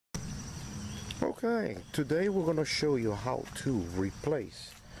Okay, today we're going to show you how to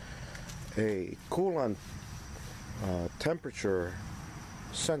replace a coolant temperature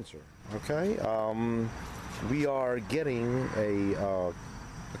sensor. Okay, we are getting a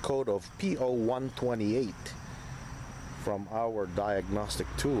code of p0128 from our diagnostic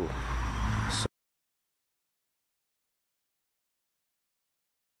tool.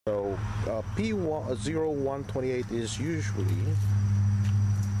 So p0128 is usually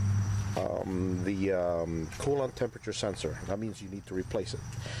the coolant temperature sensor. That means you need to replace it.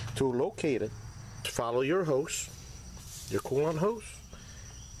 To locate it, follow your hose, your coolant hose,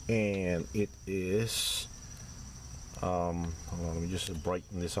 and it is hold on, let me just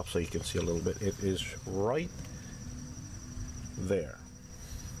brighten this up so you can see a little bit. It is right there,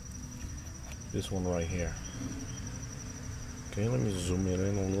 this one right here. Okay, let me zoom it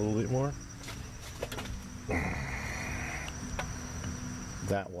in a little bit more.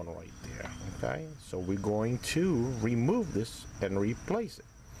 That one right there. Okay, so we're going to remove this and replace it.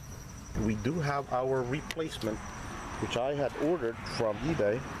 We do have our replacement, which I had ordered from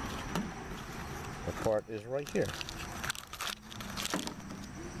eBay. The part is right here.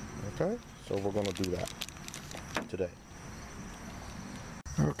 Okay, so we're going to do that today.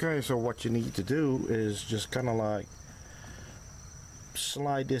 Okay, so what you need to do is just kind of like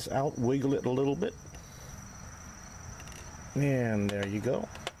slide this out, wiggle it a little bit, and there you go.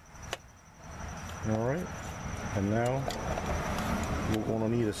 Alright, and now we're going to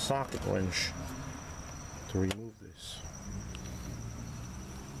need a socket wrench to remove this.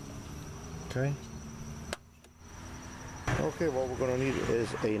 Okay, what we're going to need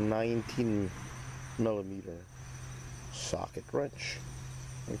is a 19mm socket wrench,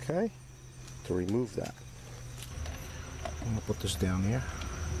 okay, to remove that. I'm going to put this down here.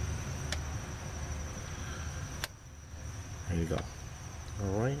 There you go.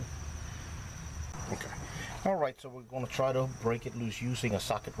 Alright. Okay. Alright, so we're going to try to break it loose using a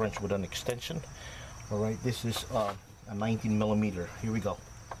socket wrench with an extension. Alright, this is a 19mm. Here we go.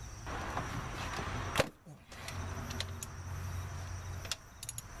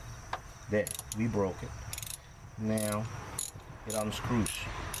 There, we broke it. Now, it unscrews.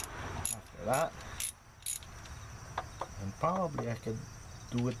 After that, and probably I could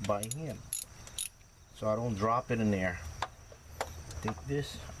do it by hand so I don't drop it in there. Take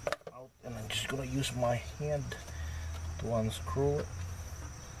this out and I'm just gonna use my hand to unscrew it.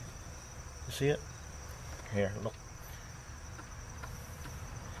 You see it? Here, look.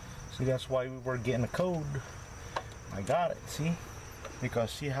 See, that's why we were getting a code. I got it, see?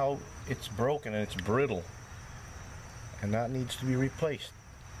 Because see how it's broken and it's brittle, and that needs to be replaced.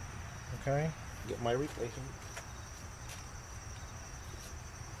 Okay, get my replacement.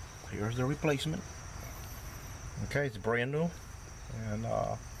 Here's the replacement. Okay, it's brand new, and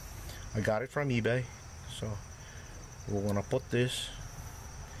I got it from eBay. So we're gonna put this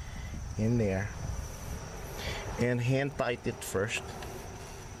in there and hand tight it first.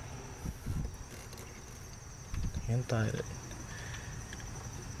 Hand tight it.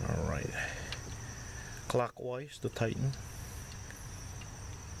 All right, clockwise to tighten.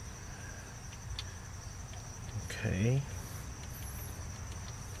 Okay.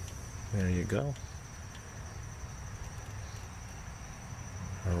 There you go.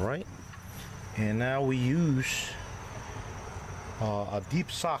 Alright, and now we use a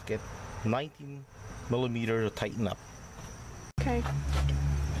deep socket, 19mm to tighten up. Okay.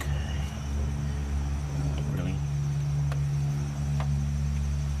 Really?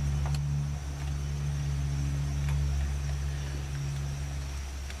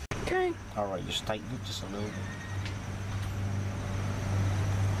 Okay. Alright, just tighten it just a little bit.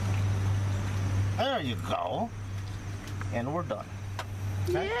 There you go. And we're done.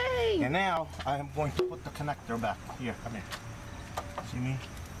 Okay? Yay! And now I am going to put the connector back. Here, come here. See me?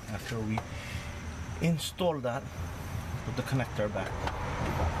 After we install that, put the connector back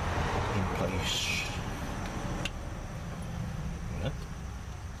in place. Good.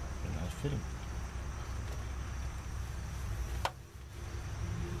 And that's fitting.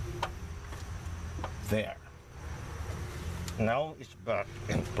 There. Now it's back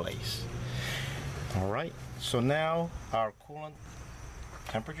in place. Alright, so now our coolant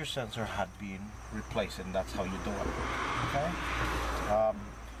temperature sensor had been replaced, and that's how you do it. Okay?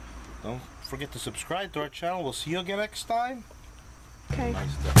 Don't forget to subscribe to our channel. We'll see you again next time. Okay.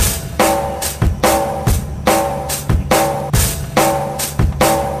 Nice day.